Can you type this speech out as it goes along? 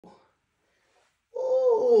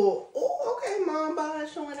Oh, okay, mom bod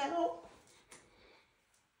showing out.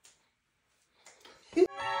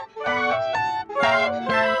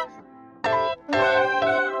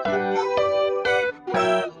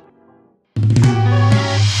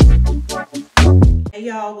 Hey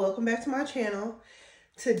y'all, welcome back to my channel.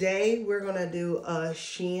 Today we're gonna do a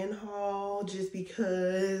SHEIN haul just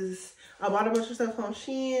because I bought a bunch of stuff on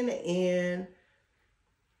SHEIN and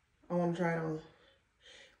I want to try it on.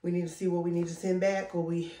 We need to see what we need to send back, what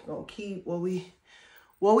we gonna keep, what we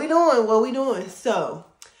doing. So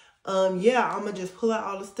yeah, I'm gonna just pull out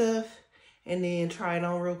all the stuff and then try it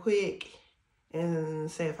on real quick and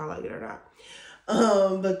say if I like it or not.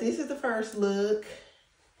 But this is the first look.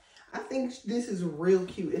 I think this is real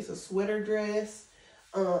cute. It's a sweater dress.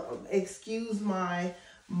 Excuse my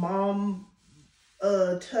mom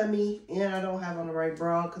tummy, and I don't have on the right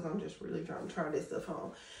bra because I'm just really trying to try this stuff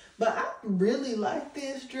on. But I really like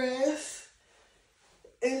this dress.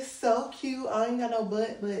 It's so cute. I ain't got no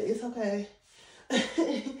butt, but it's okay.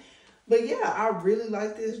 But yeah, I really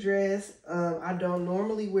like this dress. I don't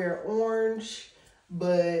normally wear orange,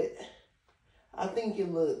 but I think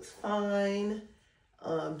it looks fine.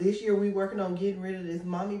 This year we working on getting rid of this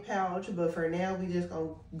mommy pouch, but for now we just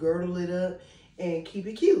gonna girdle it up and keep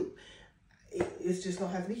it cute. It's just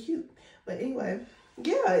gonna have to be cute. But anyway,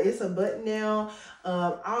 yeah, it's a button now.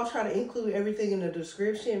 I'll try to include everything in the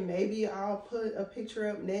description. Maybe I'll put a picture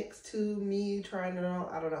up next to me trying it on.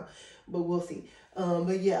 I don't know, but we'll see.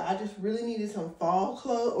 But yeah, I just really needed some fall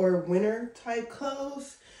clothes or winter type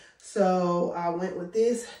clothes, so I went with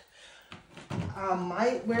this. I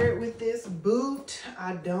might wear it with this boot.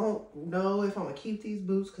 I don't know if I'm gonna keep these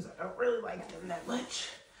boots because I don't really like them that much,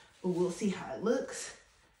 but we'll see how it looks.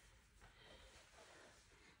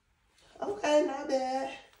 Okay, not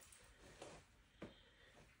bad.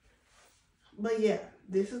 But yeah,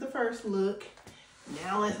 this is the first look.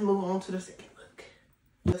 Now let's move on to the second look.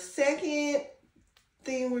 The second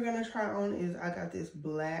thing we're gonna try on is I got this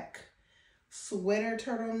black sweater,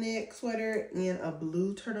 turtleneck sweater, and a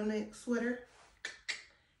blue turtleneck sweater.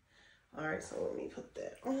 All right, so let me put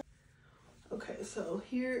that on. Okay, so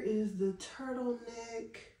here is the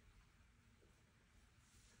turtleneck.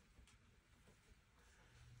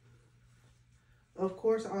 Of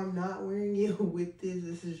course, I'm not wearing it with this.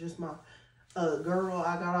 This is just my girdle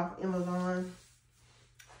I got off Amazon.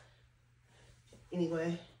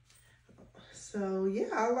 Anyway, so yeah,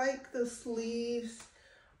 I like the sleeves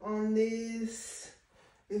on this.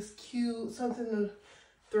 It's cute, something to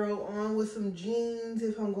throw on with some jeans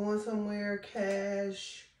if I'm going somewhere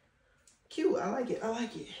cash. Cute, I like it, I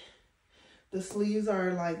like it. The sleeves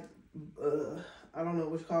are like, I don't know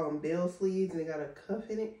what you call them, bell sleeves, and they got a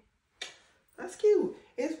cuff in it. That's cute.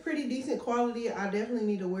 It's pretty decent quality. I definitely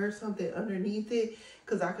need to wear something underneath it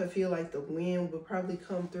because I could feel like the wind would probably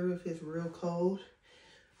come through if it's real cold.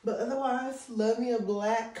 But otherwise, love me a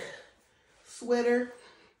black sweater.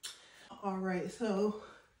 All right, so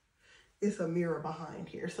it's a mirror behind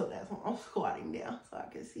here, so that's why I'm squatting down so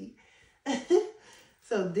I can see.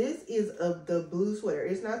 So this is the blue sweater.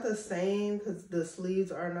 It's not the same because the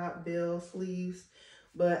sleeves are not bell sleeves,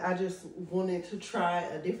 but I just wanted to try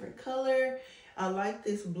a different color. I like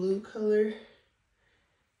this blue color.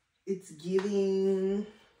 It's giving,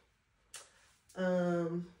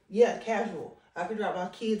 yeah, casual. I could drop my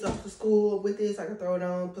kids off to school with this. I could throw it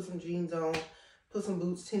on, put some jeans on, put some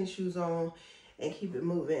boots, tennis shoes on, and keep it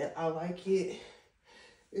moving. I like it.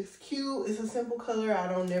 It's cute. It's a simple color.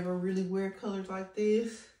 I don't never really wear colors like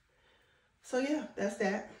this. So yeah, that's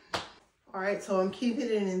that. All right, so I'm keeping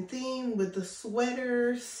it in theme with the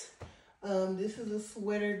sweaters. This is a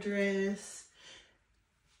sweater dress.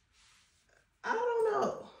 I don't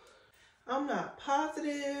know. I'm not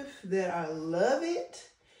positive that I love it,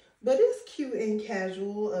 but it's cute and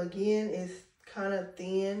casual. Again, it's kind of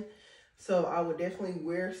thin, so I would definitely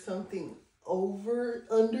wear something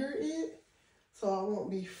under it so I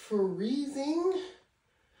won't be freezing.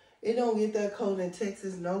 It don't get that cold in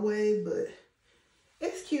Texas, no way, but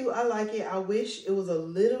it's cute. I like it. I wish it was a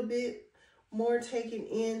little bit more taken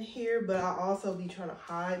in here, but I also be trying to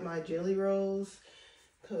hide my jelly rolls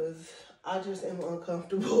because I just am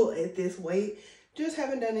uncomfortable at this weight. Just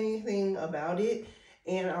haven't done anything about it.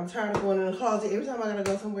 And I'm tired of going in the closet. Every time I gotta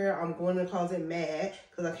go somewhere, I'm going in the closet mad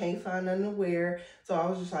because I can't find nothing to wear. So I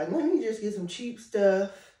was just like, let me just get some cheap stuff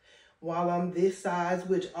while I'm this size,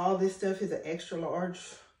 which all this stuff is an extra large.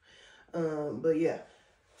 But yeah,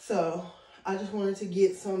 so I just wanted to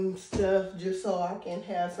get some stuff just so I can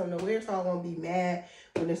have something to wear, so I won't be mad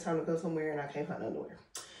when it's time to go somewhere and I can't find nothing to wear.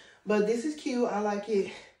 But this is cute. I like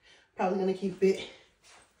it. Probably gonna keep it.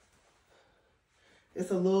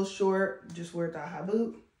 It's a little short, just wear thigh high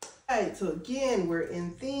boot. All right, so again, we're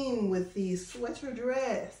in theme with the sweater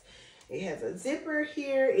dress. It has a zipper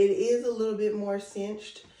here. It is a little bit more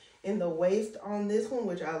cinched in the waist on this one,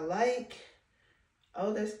 which I like.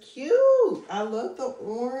 Oh, that's cute. I love the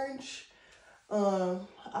orange.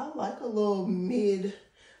 I like a little mid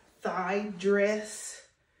thigh dress.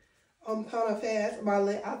 I'm kind of fast.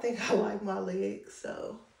 I think I like my legs,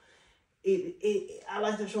 so I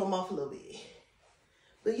like to show them off a little bit.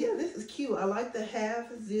 But yeah, this is cute. I like the half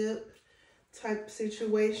zip type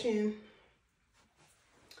situation.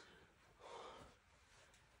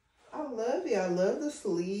 I love it. I love the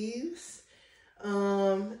sleeves.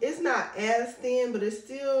 It's not as thin, but it's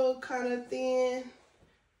still kind of thin.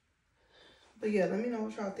 But yeah, let me know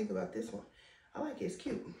what y'all think about this one. I like it. It's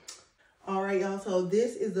cute. All right, y'all. So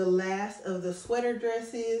this is the last of the sweater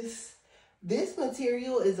dresses. This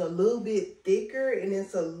material is a little bit thicker and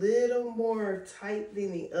it's a little more tight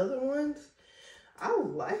than the other ones. I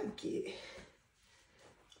like it.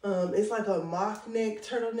 It's like a mock neck,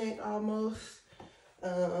 turtleneck almost.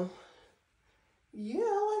 Yeah,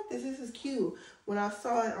 I like this. This is cute. When I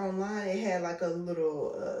saw it online, it had like a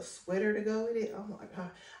little sweater to go with it. Oh my God.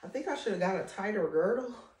 I think I should have got a tighter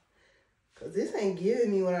girdle because this ain't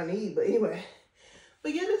giving me what I need. But anyway.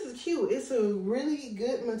 But yeah, this is cute. It's a really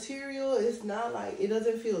good material. It's not like, it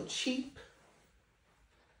doesn't feel cheap.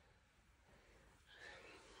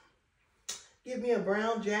 Give me a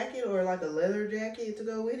brown jacket or like a leather jacket to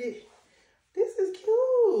go with it. This is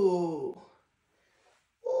cute.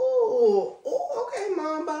 Oh, okay,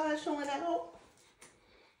 mom bod showing out.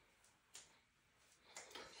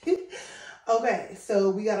 Okay, so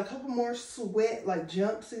we got a couple more sweat, like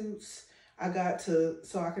jumpsuits. I got so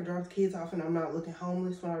I can drop the kids off and I'm not looking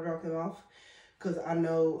homeless when I drop them off. Because I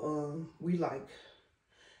know we like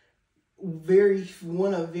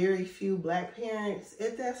one of very few black parents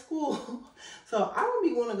at that school. So I don't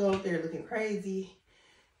be want to go up there looking crazy.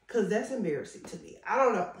 Because that's embarrassing to me. I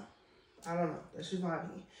don't know. That's just my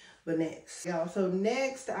opinion. But next, y'all. So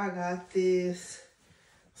next, I got this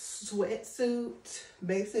sweatsuit.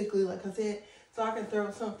 Basically, like I said, so I can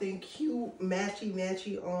throw something cute,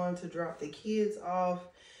 matchy on to drop the kids off.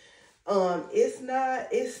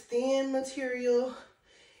 It's thin material.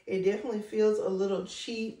 It definitely feels a little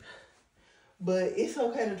cheap. But it's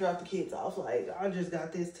okay to drop the kids off. Like, I just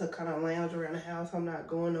got this to kind of lounge around the house. I'm not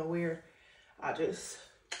going nowhere. I just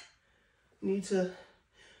need to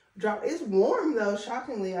drop. It's warm though,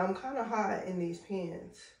 shockingly. I'm kind of hot in these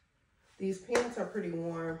pants. These pants are pretty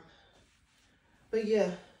warm. But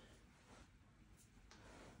yeah,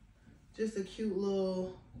 just a cute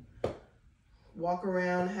little walk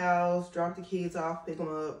around house, drop the kids off, pick them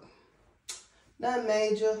up. Not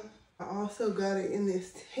major. I also got it in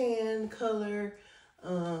this tan color.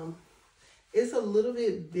 It's a little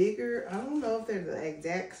bit bigger. I don't know if they're the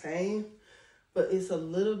exact same, but it's a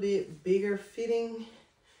little bit bigger fitting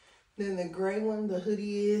than the gray one, the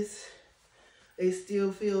hoodie is. It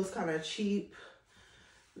still feels kind of cheap,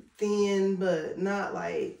 thin, but not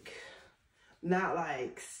like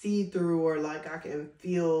see-through or like I can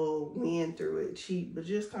feel wind through it. Cheap, but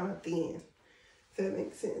just kind of thin, if that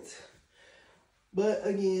makes sense. But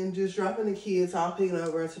again, just dropping the kids off, picking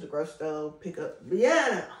up, going to the grocery store, pick up.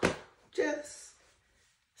 Yeah, no, just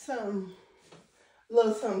some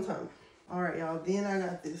little something. All right, y'all. Then I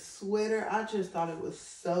got this sweater. I just thought it was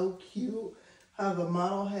so cute how the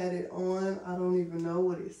model had it on. I don't even know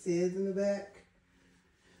what it says in the back,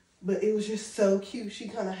 but it was just so cute. She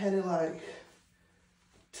kind of had it like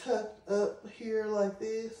tucked up here like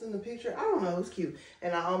this in the picture. I don't know. It was cute.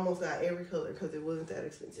 And I almost got every color because it wasn't that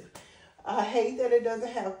expensive. I hate that it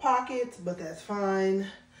doesn't have pockets, but that's fine.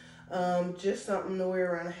 Just something to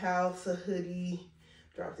wear around the house, a hoodie,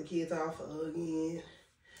 drop the kids off again.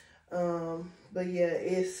 But yeah,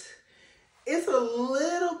 it's a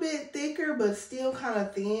little bit thicker, but still kind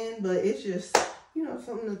of thin, but it's just, you know,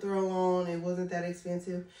 something to throw on. It wasn't that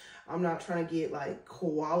expensive. I'm not trying to get like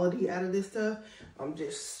quality out of this stuff. I'm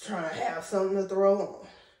just trying to have something to throw on.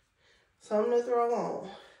 Something to throw on.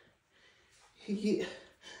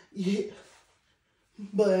 Yeah.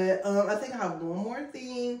 But I think I have one more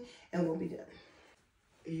thing and we'll be done.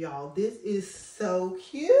 Y'all, this is so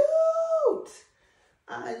cute.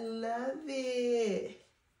 I love it.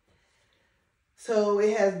 So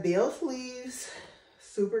it has bell sleeves,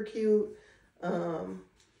 super cute.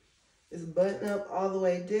 It's buttoned up all the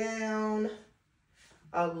way down.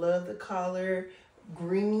 I love the collar.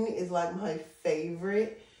 Green is like my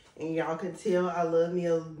favorite. And y'all can tell I love me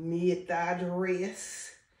a mid-thigh dress.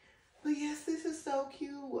 But yes, this is so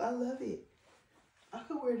cute. I love it. I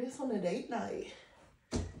could wear this on a date night.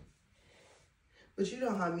 But But you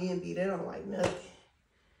know how men be, they don't like nothing.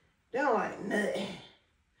 They don't like nothing.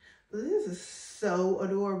 But this is so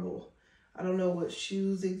adorable. I don't know what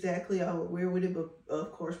shoes exactly I would wear with it, but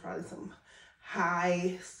of course probably some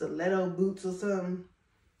high stiletto boots or something.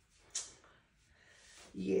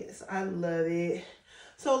 Yes, I love it.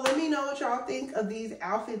 So let me know what y'all think of these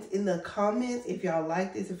outfits in the comments. If y'all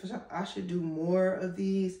like this, if I should do more of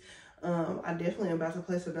these. I definitely am about to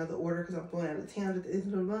place another order because I'm going out of town at the end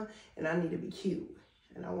of the month and I need to be cute.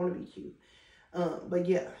 And I want to be cute. But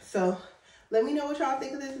yeah, so let me know what y'all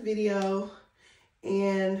think of this video.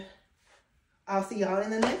 And I'll see y'all in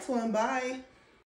the next one. Bye.